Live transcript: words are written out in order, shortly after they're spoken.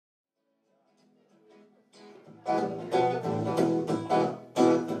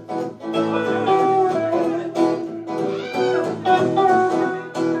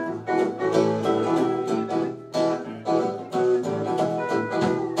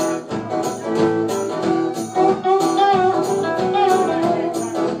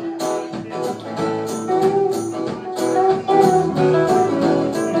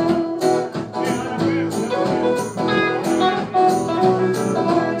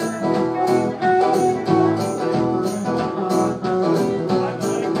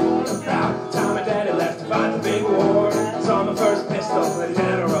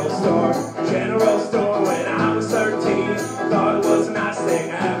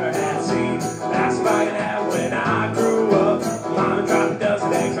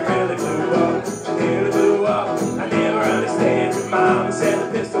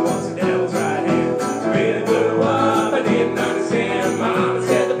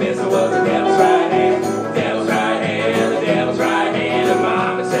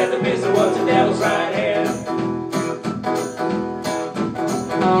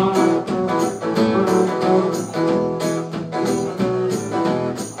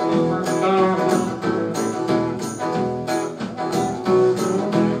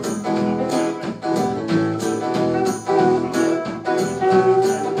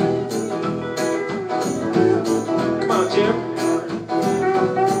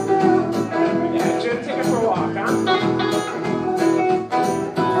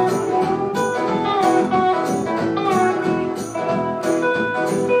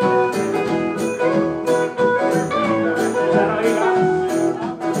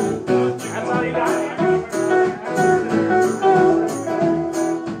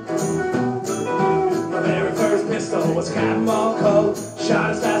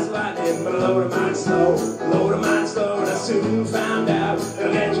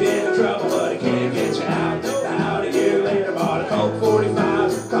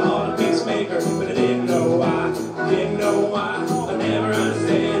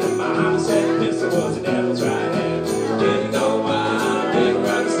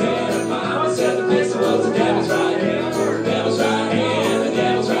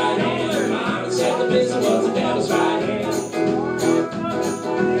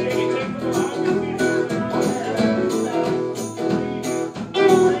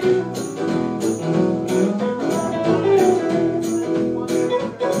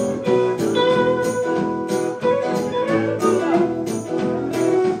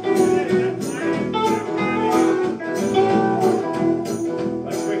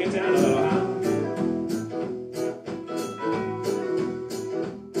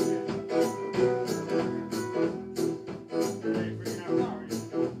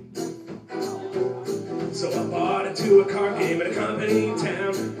So I bought into a card game at a company in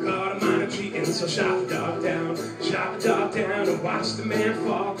town. Caught a minor cheating, so shot the dog down. Shot the dog down and watched the man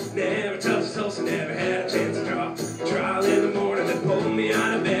fall. Never touched his toes, never had a chance to draw. Trial in the morning, they pulled me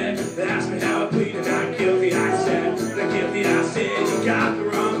out of bed. They asked me how I pleaded, not guilty, I said. Not guilty, I said, you got the